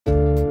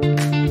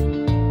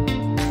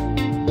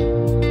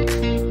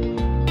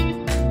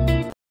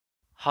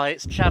Hi,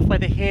 it's Chav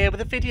Weather here with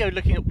a video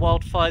looking at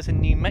wildfires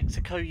in New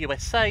Mexico,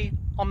 USA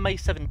on May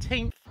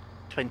 17th,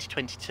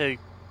 2022.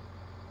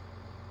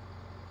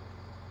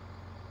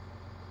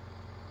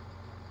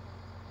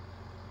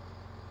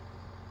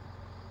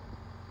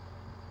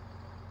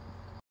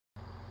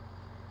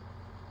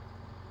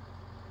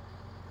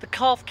 The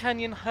Calf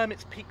Canyon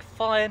Hermit's Peak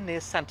fire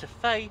near Santa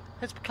Fe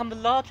has become the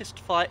largest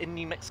fire in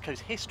New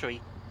Mexico's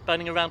history,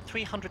 burning around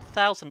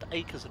 300,000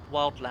 acres of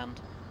wildland.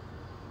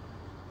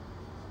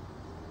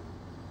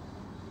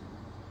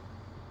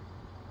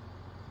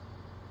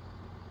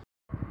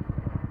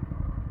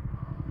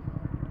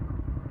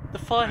 The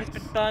fire has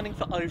been burning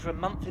for over a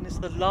month and is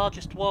the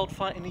largest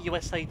wildfire in the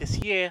USA this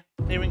year,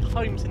 nearing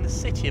homes in the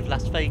city of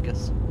Las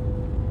Vegas.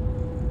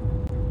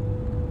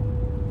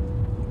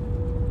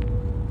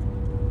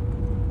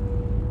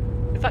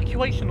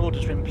 Evacuation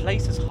orders are in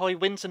place as high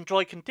winds and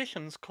dry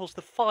conditions cause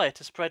the fire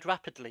to spread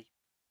rapidly.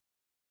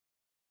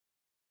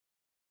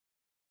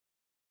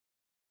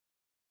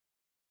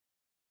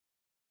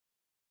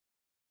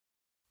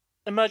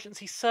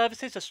 Emergency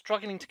services are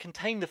struggling to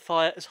contain the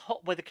fire as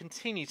hot weather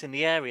continues in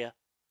the area.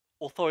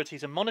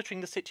 Authorities are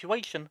monitoring the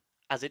situation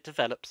as it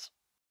develops.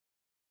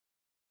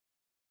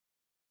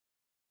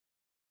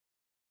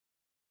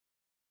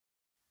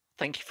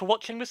 Thank you for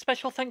watching, with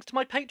special thanks to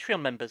my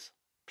Patreon members.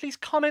 Please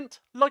comment,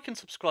 like and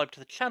subscribe to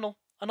the channel,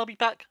 and I'll be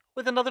back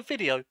with another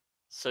video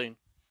soon.